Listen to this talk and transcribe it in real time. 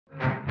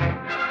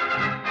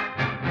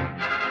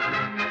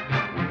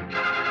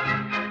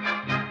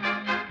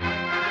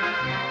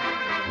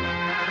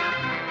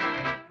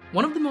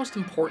One of the most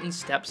important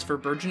steps for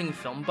burgeoning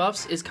film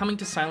buffs is coming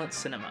to silent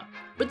cinema,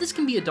 but this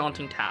can be a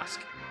daunting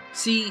task.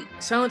 See,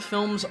 silent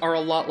films are a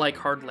lot like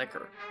hard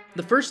liquor.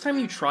 The first time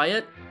you try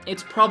it,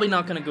 it's probably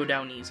not going to go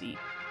down easy.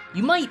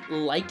 You might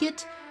like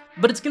it,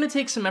 but it's going to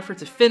take some effort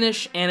to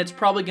finish, and it's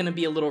probably going to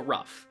be a little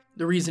rough.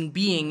 The reason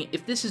being,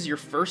 if this is your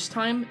first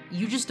time,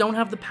 you just don't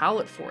have the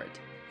palate for it.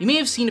 You may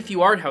have seen a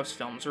few art house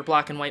films or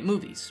black and white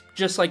movies,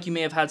 just like you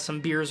may have had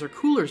some beers or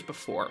coolers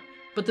before,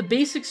 but the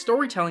basic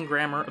storytelling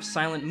grammar of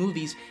silent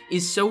movies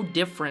is so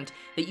different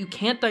that you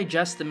can't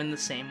digest them in the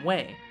same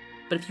way.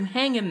 But if you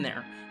hang in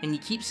there, and you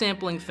keep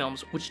sampling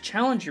films which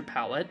challenge your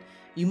palate,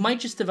 you might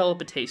just develop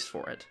a taste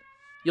for it.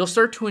 You'll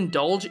start to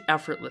indulge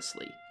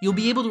effortlessly. You'll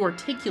be able to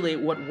articulate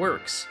what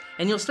works,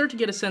 and you'll start to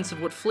get a sense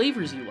of what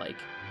flavors you like.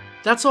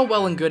 That's all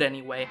well and good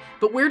anyway,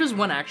 but where does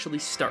one actually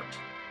start?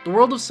 The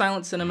world of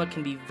silent cinema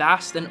can be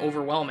vast and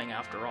overwhelming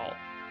after all.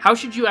 How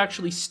should you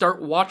actually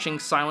start watching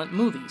silent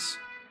movies?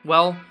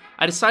 Well,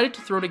 I decided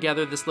to throw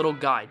together this little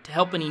guide to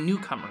help any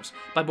newcomers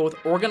by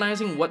both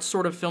organizing what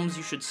sort of films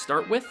you should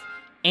start with,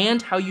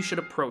 and how you should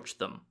approach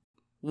them.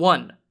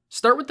 1.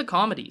 Start with the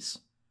comedies.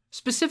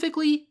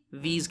 Specifically,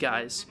 these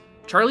guys.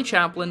 Charlie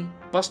Chaplin,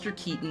 Buster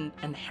Keaton,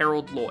 and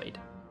Harold Lloyd.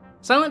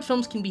 Silent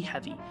films can be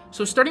heavy,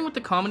 so starting with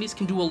the comedies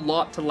can do a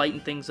lot to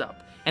lighten things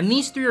up, and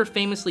these three are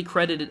famously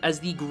credited as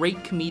the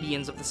great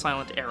comedians of the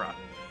silent era.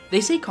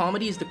 They say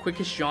comedy is the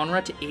quickest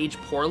genre to age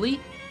poorly,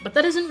 but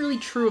that isn't really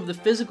true of the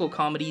physical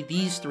comedy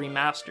these three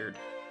mastered.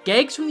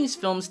 Gags from these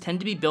films tend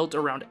to be built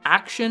around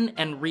action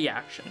and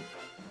reaction.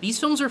 These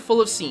films are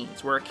full of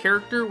scenes where a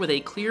character with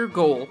a clear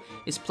goal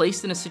is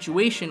placed in a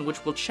situation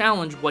which will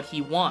challenge what he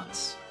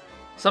wants.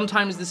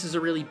 Sometimes this is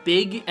a really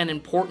big and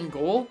important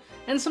goal,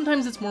 and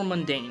sometimes it's more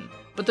mundane,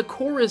 but the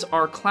core is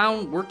our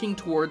clown working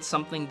towards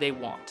something they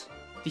want.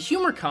 The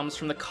humor comes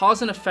from the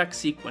cause and effect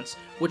sequence,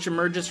 which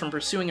emerges from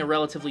pursuing a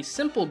relatively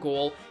simple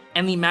goal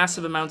and the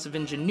massive amounts of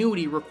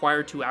ingenuity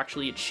required to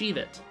actually achieve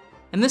it.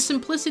 And this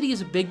simplicity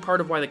is a big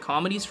part of why the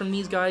comedies from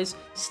these guys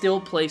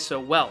still play so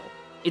well.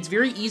 It's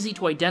very easy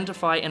to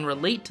identify and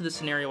relate to the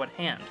scenario at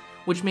hand,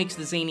 which makes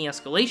the zany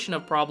escalation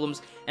of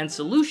problems and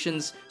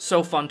solutions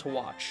so fun to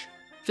watch.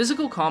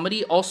 Physical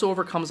comedy also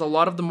overcomes a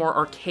lot of the more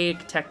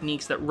archaic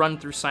techniques that run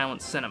through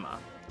silent cinema.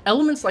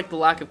 Elements like the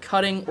lack of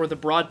cutting or the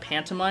broad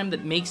pantomime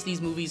that makes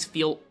these movies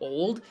feel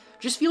old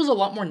just feels a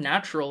lot more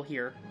natural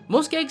here.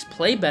 Most gags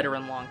play better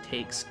in long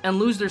takes, and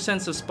lose their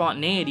sense of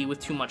spontaneity with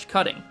too much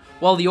cutting,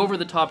 while the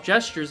over-the-top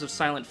gestures of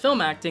silent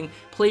film acting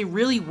play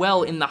really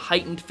well in the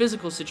heightened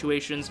physical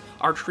situations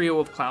our trio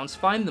of clowns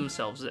find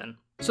themselves in.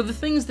 So the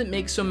things that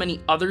make so many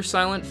other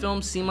silent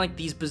films seem like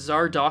these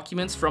bizarre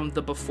documents from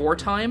the before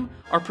time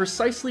are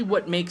precisely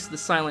what makes the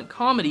silent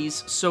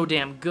comedies so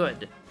damn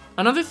good.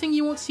 Another thing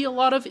you won't see a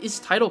lot of is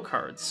title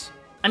cards.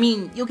 I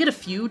mean, you'll get a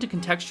few to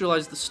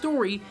contextualize the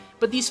story,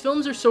 but these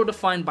films are so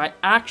defined by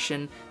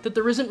action that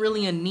there isn't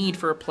really a need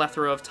for a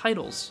plethora of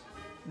titles.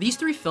 These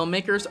three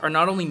filmmakers are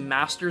not only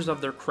masters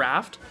of their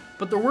craft,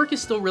 but their work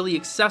is still really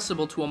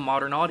accessible to a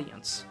modern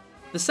audience.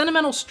 The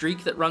sentimental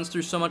streak that runs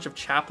through so much of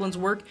Chaplin's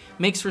work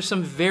makes for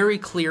some very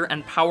clear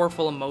and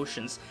powerful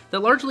emotions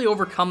that largely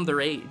overcome their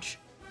age.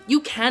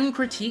 You can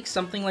critique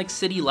something like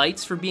City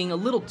Lights for being a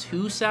little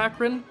too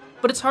saccharine,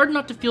 but it's hard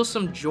not to feel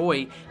some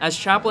joy as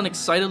Chaplin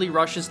excitedly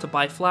rushes to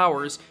buy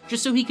flowers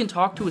just so he can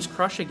talk to his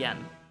crush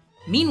again.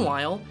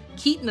 Meanwhile,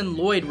 Keaton and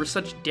Lloyd were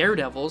such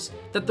daredevils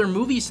that their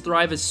movies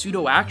thrive as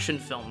pseudo-action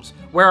films,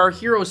 where our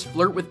heroes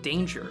flirt with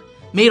danger,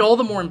 made all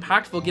the more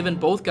impactful given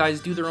both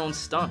guys do their own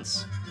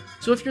stunts.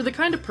 So if you're the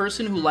kind of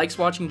person who likes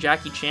watching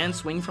Jackie Chan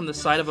swing from the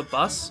side of a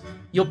bus,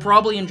 you'll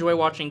probably enjoy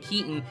watching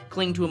Keaton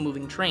cling to a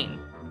moving train.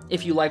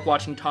 If you like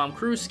watching Tom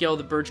Cruise scale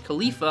the Burj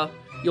Khalifa,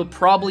 you'll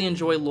probably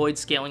enjoy Lloyd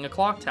scaling a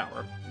clock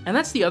tower. And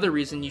that's the other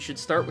reason you should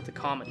start with the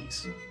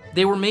comedies.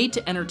 They were made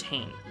to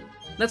entertain.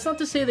 That's not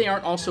to say they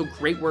aren't also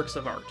great works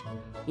of art,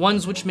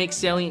 ones which make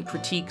salient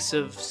critiques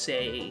of,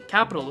 say,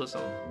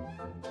 capitalism,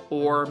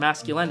 or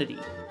masculinity,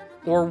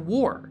 or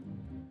war.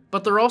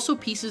 But they're also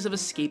pieces of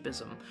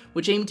escapism,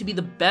 which aim to be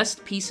the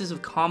best pieces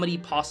of comedy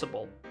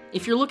possible.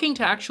 If you're looking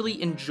to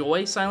actually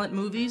enjoy silent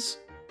movies,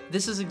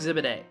 this is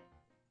Exhibit A.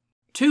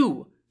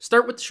 2.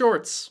 Start with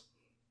shorts.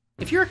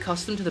 If you're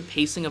accustomed to the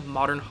pacing of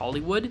modern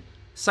Hollywood,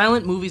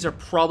 silent movies are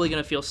probably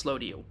going to feel slow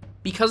to you.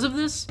 Because of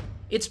this,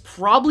 it's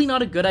probably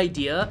not a good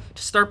idea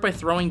to start by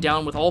throwing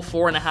down with all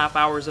 4.5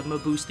 hours of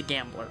Maboose the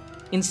Gambler.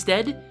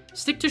 Instead,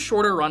 stick to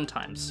shorter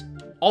runtimes.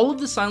 All of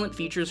the silent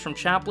features from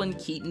Chaplin,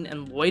 Keaton,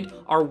 and Lloyd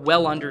are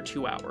well under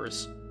 2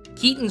 hours.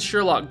 Keaton's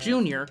Sherlock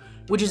Jr.,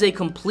 which is a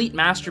complete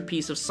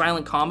masterpiece of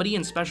silent comedy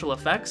and special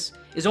effects,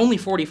 is only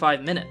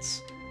 45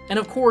 minutes. And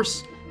of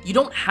course, you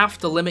don't have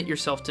to limit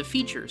yourself to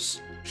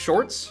features.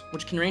 Shorts,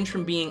 which can range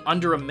from being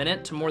under a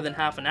minute to more than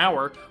half an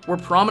hour, were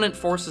prominent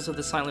forces of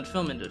the silent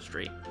film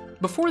industry.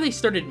 Before they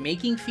started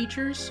making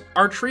features,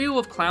 our trio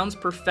of clowns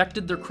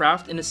perfected their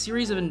craft in a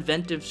series of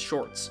inventive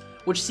shorts,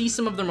 which see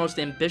some of their most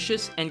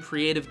ambitious and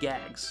creative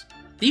gags.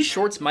 These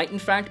shorts might in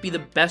fact be the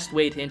best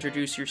way to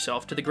introduce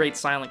yourself to the great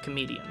silent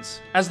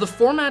comedians, as the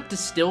format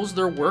distills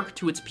their work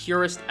to its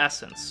purest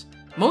essence.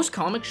 Most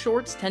comic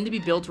shorts tend to be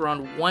built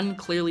around one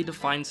clearly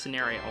defined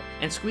scenario,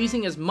 and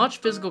squeezing as much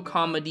physical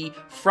comedy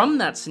from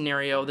that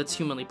scenario that's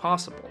humanly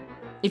possible.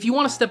 If you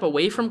want to step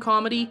away from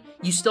comedy,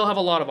 you still have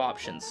a lot of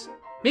options.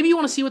 Maybe you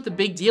want to see what the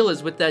big deal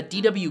is with that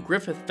D.W.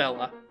 Griffith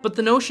fella, but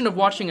the notion of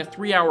watching a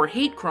 3-hour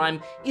hate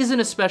crime isn't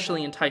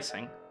especially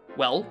enticing.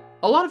 Well,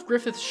 a lot of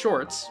Griffith's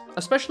shorts,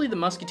 especially The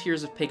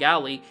Musketeers of Pig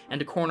Alley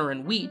and A Corner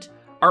in Wheat,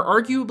 are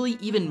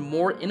arguably even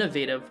more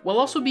innovative while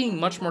also being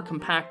much more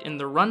compact in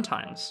their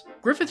runtimes.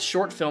 Griffith's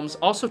short films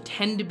also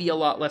tend to be a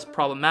lot less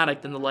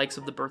problematic than the likes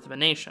of The Birth of a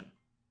Nation.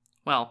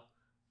 Well,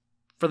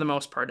 for the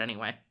most part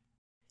anyway.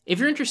 If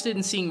you're interested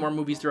in seeing more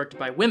movies directed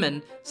by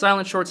women,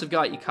 silent shorts have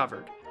got you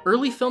covered.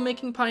 Early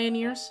filmmaking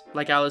pioneers,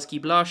 like Alice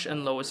guy-blache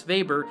and Lois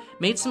Weber,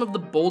 made some of the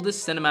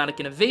boldest cinematic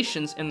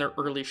innovations in their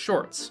early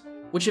shorts,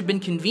 which have been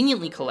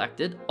conveniently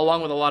collected,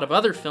 along with a lot of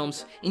other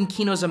films, in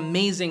Kino's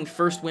amazing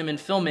First Women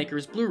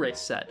Filmmakers Blu-ray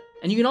set.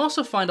 And you can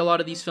also find a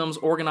lot of these films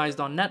organized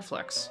on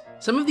Netflix.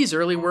 Some of these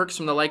early works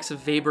from the likes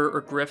of Weber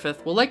or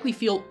Griffith will likely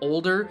feel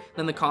older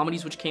than the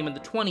comedies which came in the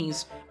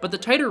 20s, but the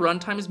tighter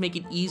runtimes make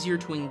it easier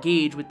to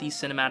engage with these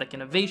cinematic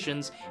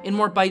innovations in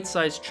more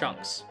bite-sized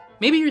chunks.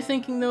 Maybe you're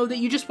thinking, though, that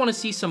you just want to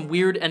see some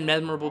weird and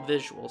memorable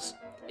visuals.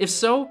 If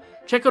so,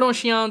 check out Un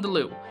Chien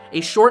Andalou,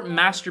 a short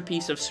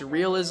masterpiece of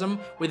surrealism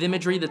with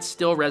imagery that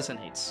still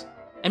resonates.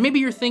 And maybe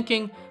you're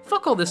thinking,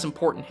 fuck all this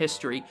important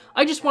history,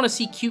 I just want to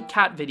see cute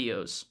cat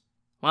videos.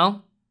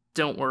 Well,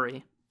 don't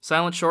worry.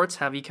 Silent shorts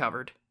have you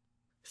covered.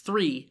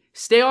 3.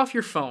 Stay off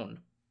your phone.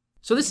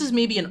 So this is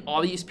maybe an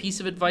obvious piece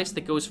of advice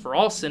that goes for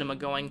all cinema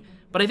going,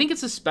 but I think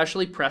it's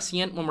especially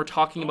prescient when we're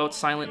talking about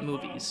silent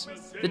movies.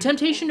 The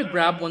temptation to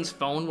grab one's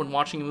phone when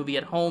watching a movie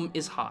at home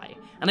is high,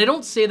 and I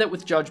don't say that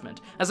with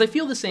judgment, as I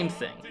feel the same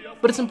thing,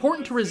 but it's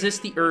important to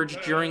resist the urge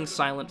during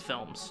silent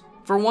films.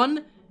 For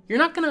one, you're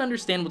not going to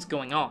understand what's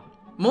going on.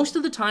 Most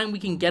of the time we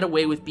can get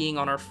away with being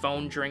on our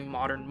phone during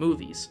modern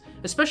movies,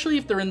 especially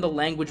if they're in the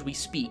language we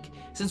speak,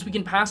 since we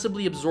can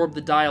passively absorb the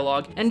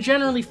dialogue and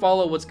generally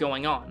follow what's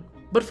going on.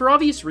 But for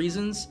obvious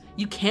reasons,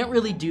 you can't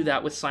really do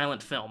that with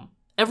silent film.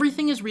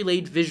 Everything is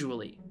relayed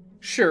visually.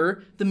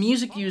 Sure, the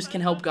music used can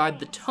help guide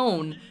the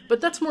tone,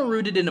 but that's more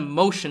rooted in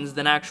emotions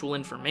than actual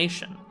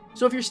information.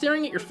 So if you're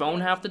staring at your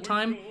phone half the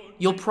time,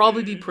 you'll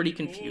probably be pretty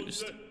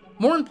confused.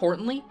 More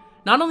importantly,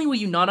 not only will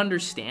you not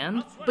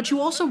understand, but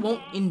you also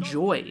won't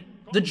enjoy.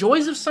 The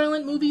joys of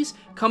silent movies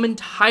come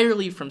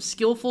entirely from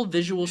skillful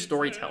visual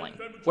storytelling,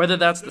 whether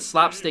that's the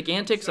slapstick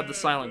antics of the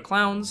silent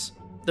clowns,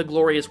 the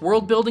glorious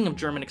world building of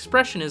German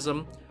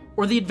Expressionism,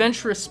 or the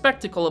adventurous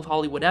spectacle of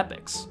Hollywood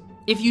epics.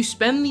 If you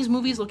spend these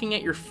movies looking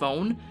at your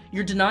phone,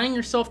 you're denying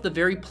yourself the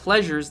very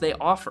pleasures they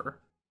offer.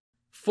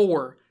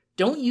 4.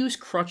 Don't use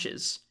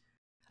crutches.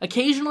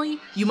 Occasionally,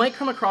 you might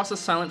come across a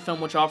silent film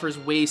which offers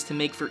ways to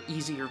make for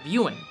easier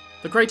viewing.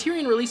 The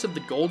Criterion release of The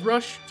Gold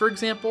Rush, for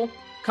example,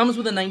 comes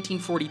with a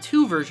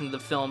 1942 version of the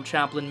film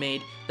Chaplin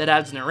made that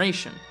adds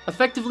narration,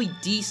 effectively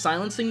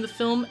de-silencing the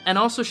film and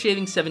also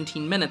shaving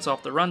 17 minutes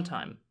off the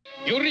runtime.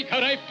 Eureka,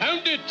 I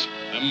found it!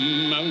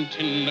 A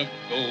mountain of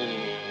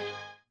gold.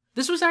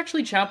 This was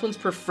actually Chaplin's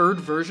preferred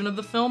version of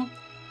the film,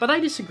 but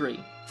I disagree.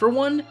 For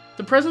one,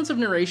 the presence of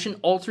narration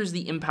alters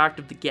the impact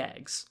of the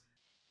gags.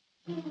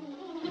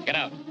 Get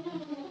out.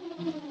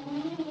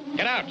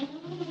 Get out!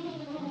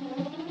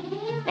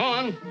 Go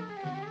on!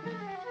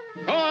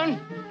 Go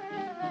on!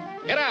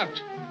 Get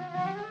out!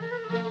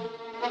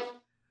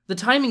 The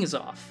timing is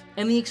off,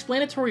 and the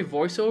explanatory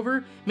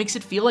voiceover makes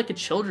it feel like a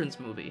children's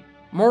movie.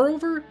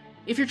 Moreover,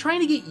 if you're trying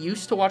to get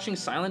used to watching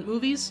silent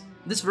movies,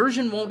 this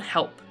version won't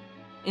help.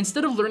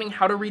 Instead of learning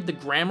how to read the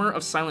grammar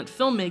of silent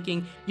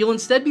filmmaking, you'll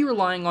instead be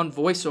relying on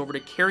voiceover to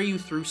carry you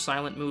through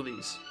silent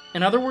movies.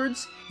 In other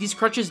words, these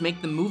crutches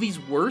make the movies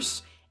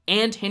worse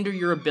and hinder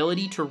your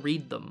ability to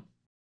read them.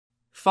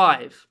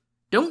 5.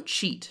 Don't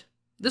cheat.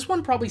 This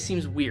one probably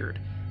seems weird,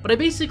 but I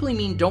basically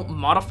mean don't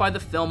modify the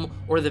film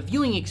or the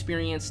viewing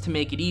experience to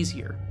make it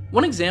easier.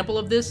 One example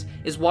of this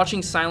is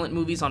watching silent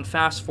movies on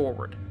fast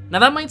forward. Now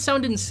that might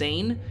sound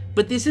insane,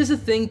 but this is a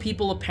thing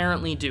people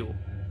apparently do.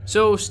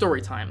 So,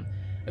 story time.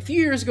 A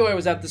few years ago I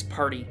was at this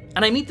party,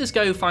 and I meet this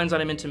guy who finds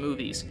out I'm into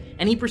movies,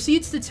 and he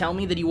proceeds to tell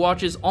me that he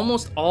watches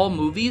almost all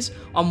movies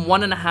on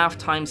 1.5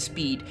 times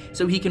speed,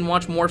 so he can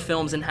watch more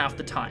films in half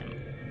the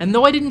time. And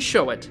though I didn't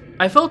show it,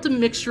 I felt a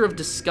mixture of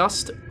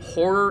disgust,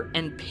 horror,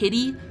 and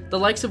pity, the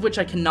likes of which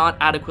I cannot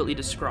adequately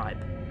describe.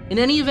 In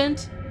any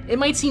event, it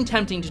might seem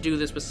tempting to do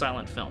this with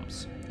silent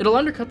films. It'll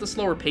undercut the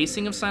slower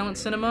pacing of silent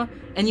cinema,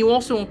 and you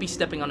also won't be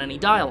stepping on any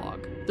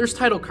dialogue. There's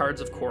title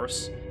cards, of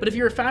course, but if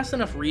you're a fast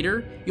enough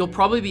reader, you'll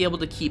probably be able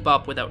to keep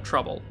up without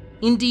trouble.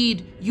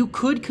 Indeed, you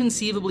could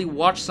conceivably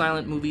watch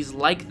silent movies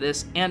like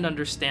this and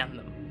understand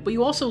them, but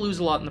you also lose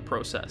a lot in the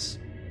process.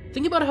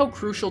 Think about how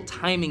crucial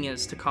timing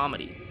is to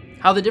comedy.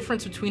 How the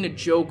difference between a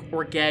joke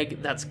or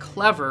gag that's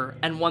clever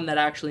and one that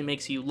actually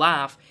makes you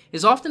laugh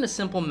is often a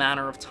simple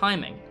matter of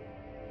timing.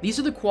 These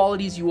are the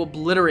qualities you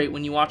obliterate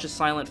when you watch a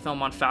silent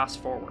film on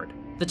fast forward.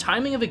 The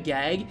timing of a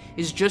gag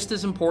is just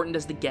as important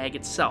as the gag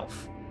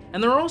itself.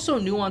 and there are also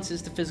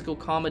nuances to physical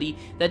comedy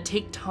that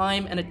take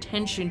time and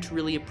attention to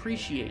really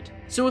appreciate.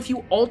 So if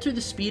you alter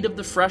the speed of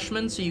The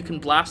Freshman so you can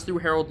blast through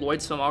Harold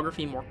Lloyd's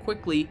filmography more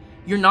quickly,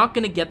 you're not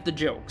going to get the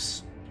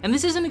jokes. And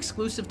this isn't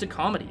exclusive to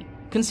comedy.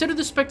 Consider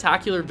the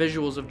spectacular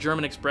visuals of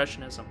German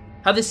Expressionism,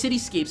 how the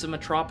cityscapes of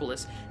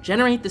Metropolis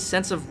generate this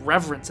sense of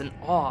reverence and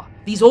awe.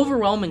 These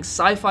overwhelming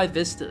sci-fi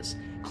vistas,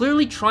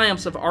 clearly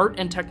triumphs of art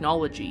and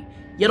technology,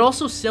 yet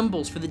also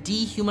symbols for the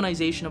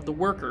dehumanization of the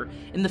worker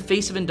in the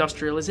face of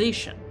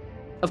industrialization.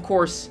 Of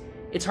course,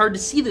 it's hard to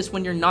see this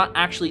when you're not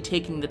actually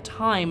taking the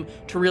time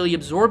to really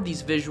absorb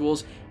these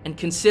visuals and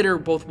consider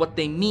both what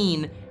they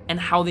mean and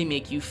how they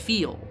make you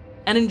feel.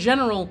 And in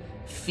general,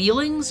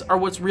 feelings are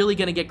what's really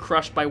going to get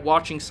crushed by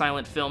watching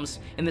silent films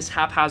in this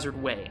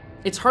haphazard way.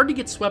 It's hard to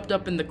get swept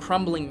up in the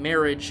crumbling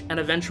marriage and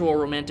eventual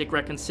romantic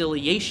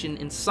reconciliation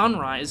in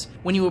Sunrise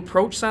when you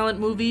approach silent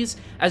movies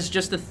as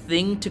just a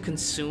thing to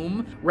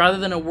consume rather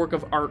than a work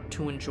of art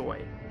to enjoy.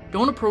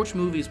 Don't approach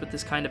movies with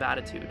this kind of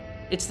attitude.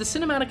 It's the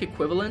cinematic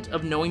equivalent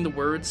of knowing the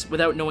words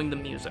without knowing the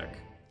music.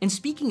 And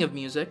speaking of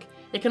music,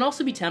 it can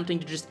also be tempting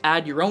to just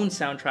add your own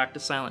soundtrack to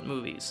silent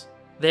movies.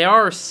 They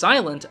are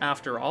silent,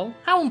 after all.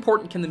 How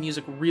important can the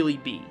music really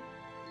be?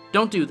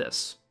 Don't do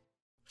this.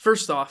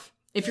 First off,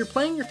 if you're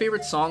playing your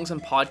favorite songs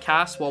and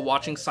podcasts while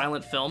watching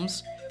silent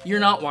films,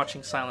 you're not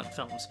watching silent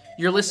films.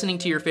 You're listening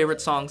to your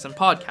favorite songs and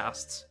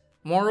podcasts.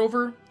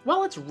 Moreover,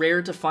 while it's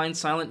rare to find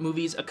silent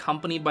movies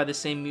accompanied by the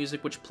same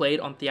music which played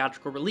on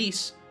theatrical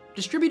release,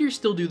 distributors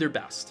still do their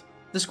best.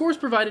 The scores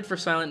provided for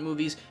silent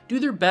movies do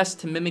their best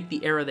to mimic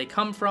the era they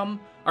come from,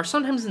 are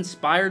sometimes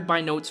inspired by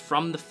notes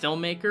from the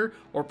filmmaker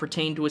or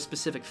pertain to a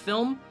specific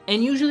film,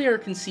 and usually are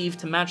conceived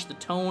to match the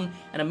tone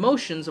and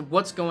emotions of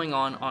what's going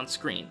on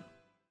screen.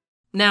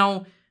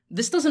 Now,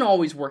 this doesn't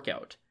always work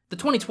out. The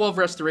 2012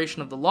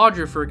 restoration of The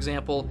Lodger, for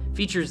example,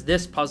 features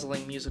this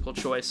puzzling musical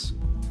choice.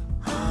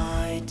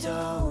 I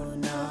don't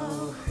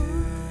know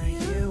who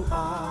you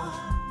are,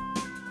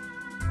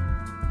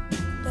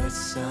 but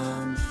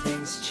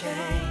something's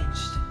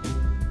changed.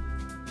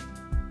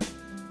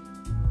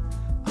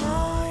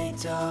 I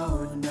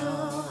don't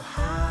know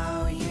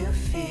how you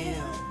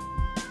feel.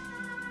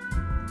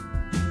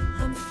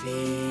 I'm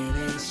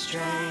feeling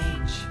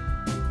strange.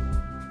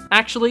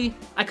 Actually,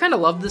 I kinda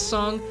love this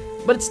song,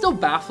 but it's still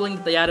baffling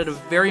that they added a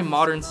very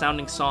modern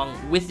sounding song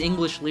with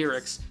English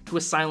lyrics to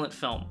a silent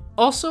film.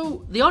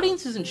 Also, the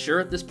audience isn't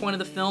sure at this point of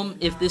the film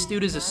if this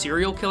dude is a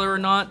serial killer or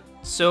not,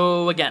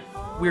 so again,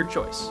 weird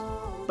choice.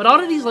 But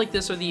oddities like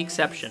this are the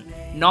exception,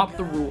 not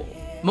the rule.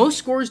 Most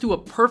scores do a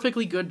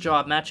perfectly good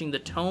job matching the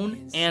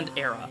tone and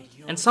era,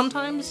 and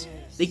sometimes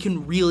they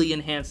can really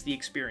enhance the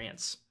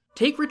experience.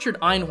 Take Richard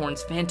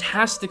Einhorn's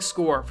fantastic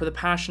score for The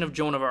Passion of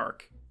Joan of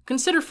Arc.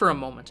 Consider for a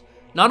moment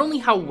not only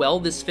how well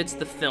this fits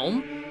the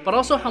film, but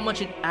also how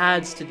much it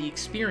adds to the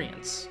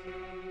experience.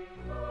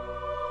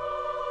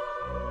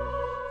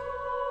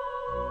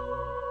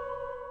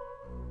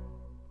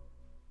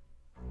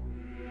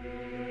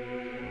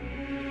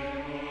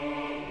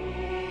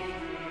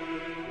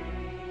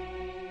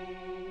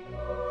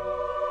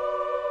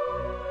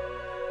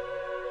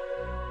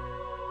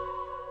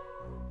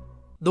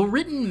 Though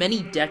written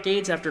many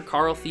decades after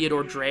Carl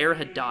Theodor Dreyer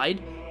had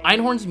died,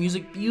 Einhorn's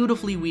music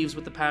beautifully weaves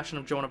with The Passion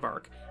of Joan of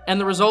Arc,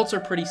 and the results are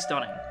pretty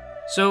stunning.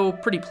 So,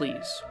 pretty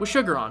please, with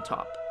sugar on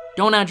top.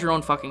 Don't add your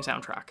own fucking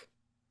soundtrack.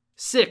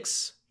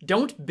 6.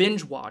 Don't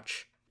binge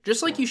watch.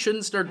 Just like you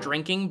shouldn't start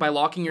drinking by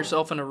locking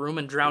yourself in a room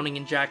and drowning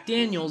in Jack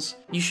Daniels,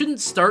 you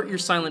shouldn't start your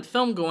silent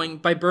film going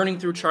by burning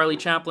through Charlie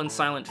Chaplin's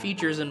silent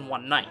features in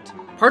one night.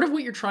 Part of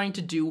what you're trying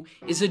to do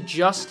is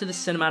adjust to the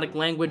cinematic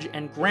language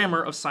and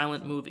grammar of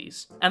silent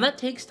movies, and that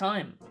takes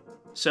time.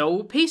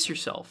 So, pace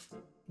yourself.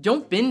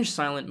 Don't binge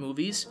silent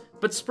movies,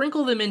 but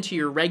sprinkle them into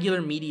your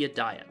regular media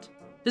diet.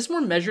 This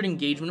more measured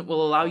engagement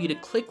will allow you to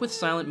click with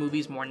silent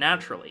movies more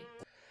naturally.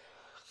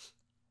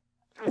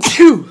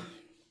 Phew!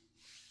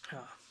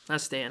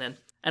 That's staying in.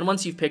 And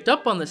once you've picked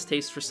up on this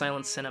taste for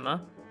silent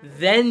cinema,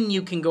 then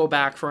you can go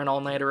back for an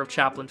all-nighter of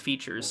Chaplin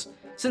features,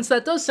 since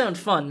that does sound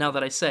fun now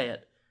that I say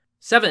it.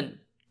 7.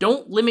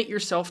 Don't limit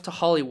yourself to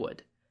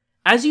Hollywood.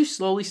 As you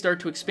slowly start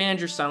to expand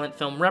your silent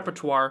film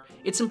repertoire,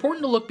 it's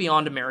important to look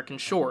beyond American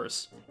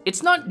shores.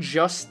 It's not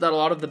just that a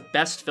lot of the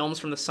best films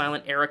from the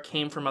silent era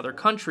came from other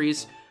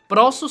countries, but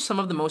also some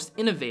of the most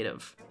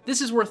innovative.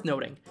 This is worth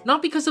noting,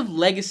 not because of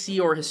legacy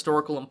or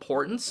historical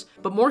importance,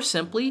 but more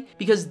simply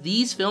because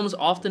these films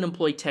often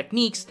employ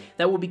techniques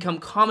that will become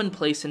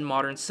commonplace in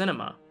modern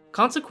cinema.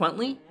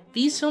 Consequently,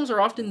 these films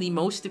are often the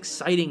most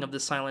exciting of the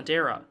silent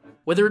era,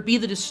 whether it be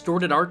the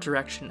distorted art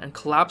direction and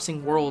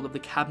collapsing world of The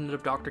Cabinet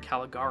of Dr.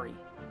 Caligari,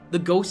 the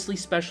ghostly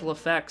special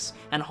effects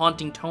and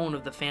haunting tone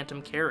of The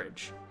Phantom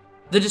Carriage,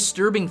 the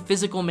disturbing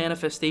physical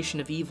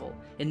manifestation of evil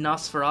in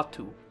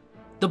Nosferatu,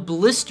 the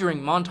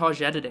blistering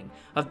montage editing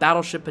of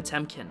Battleship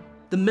Potemkin,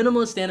 the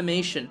minimalist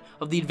animation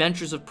of The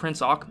Adventures of Prince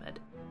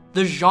Ahmed,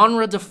 the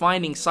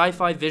genre-defining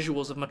sci-fi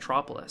visuals of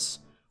Metropolis,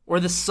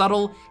 or the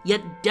subtle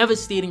yet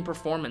devastating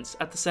performance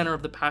at the center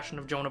of The Passion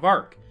of Joan of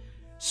Arc.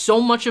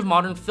 So much of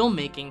modern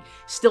filmmaking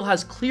still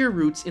has clear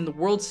roots in the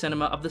world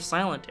cinema of the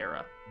silent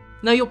era.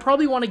 Now, you'll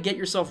probably want to get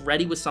yourself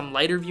ready with some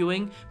lighter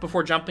viewing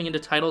before jumping into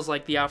titles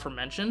like the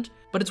aforementioned,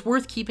 but it's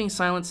worth keeping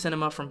silent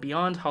cinema from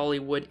beyond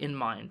Hollywood in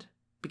mind,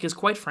 because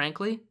quite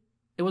frankly,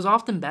 it was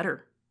often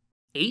better.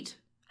 8.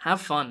 Have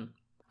fun.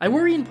 I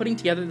worry in putting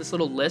together this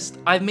little list,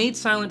 I've made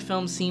silent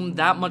films seem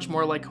that much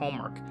more like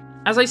homework.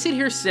 As I sit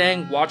here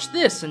saying, watch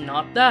this and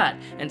not that,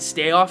 and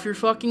stay off your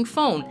fucking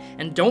phone,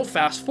 and don't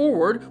fast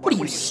forward, what are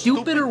you,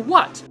 stupid or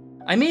what?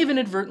 I may have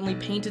inadvertently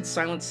painted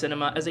silent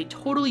cinema as a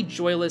totally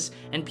joyless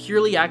and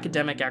purely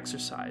academic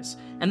exercise,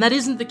 and that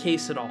isn't the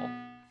case at all.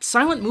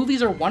 Silent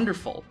movies are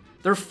wonderful.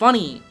 They're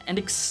funny, and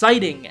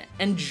exciting,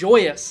 and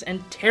joyous,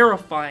 and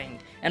terrifying,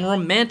 and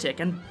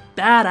romantic, and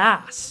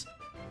badass.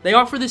 They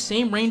offer the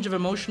same range of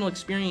emotional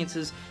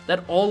experiences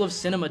that all of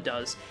cinema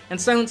does, and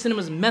silent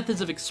cinema's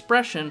methods of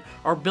expression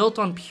are built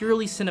on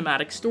purely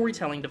cinematic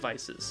storytelling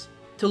devices.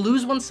 To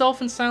lose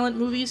oneself in silent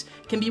movies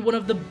can be one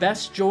of the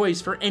best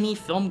joys for any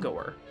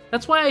filmgoer.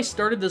 That's why I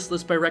started this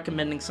list by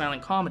recommending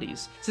silent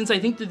comedies, since I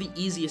think they're the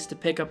easiest to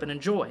pick up and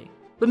enjoy.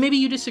 But maybe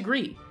you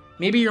disagree.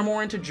 Maybe you're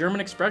more into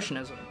German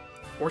expressionism,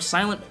 or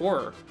silent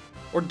horror,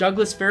 or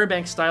Douglas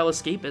Fairbanks-style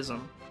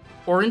escapism,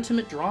 or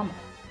intimate drama.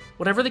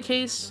 Whatever the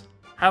case,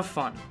 have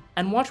fun,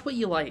 and watch what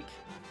you like.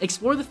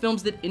 Explore the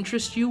films that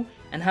interest you,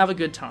 and have a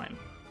good time.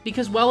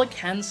 Because while it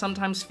can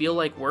sometimes feel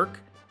like work,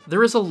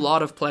 there is a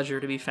lot of pleasure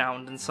to be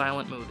found in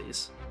silent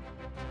movies.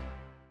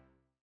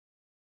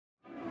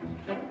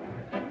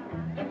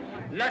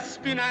 La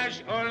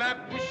spinach o la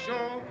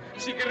bouchon,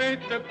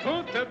 cigarette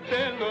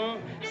portobello,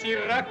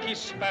 siracchi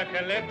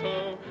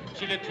spaghetto,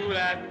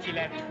 ciletula,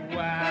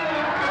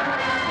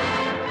 ciletua.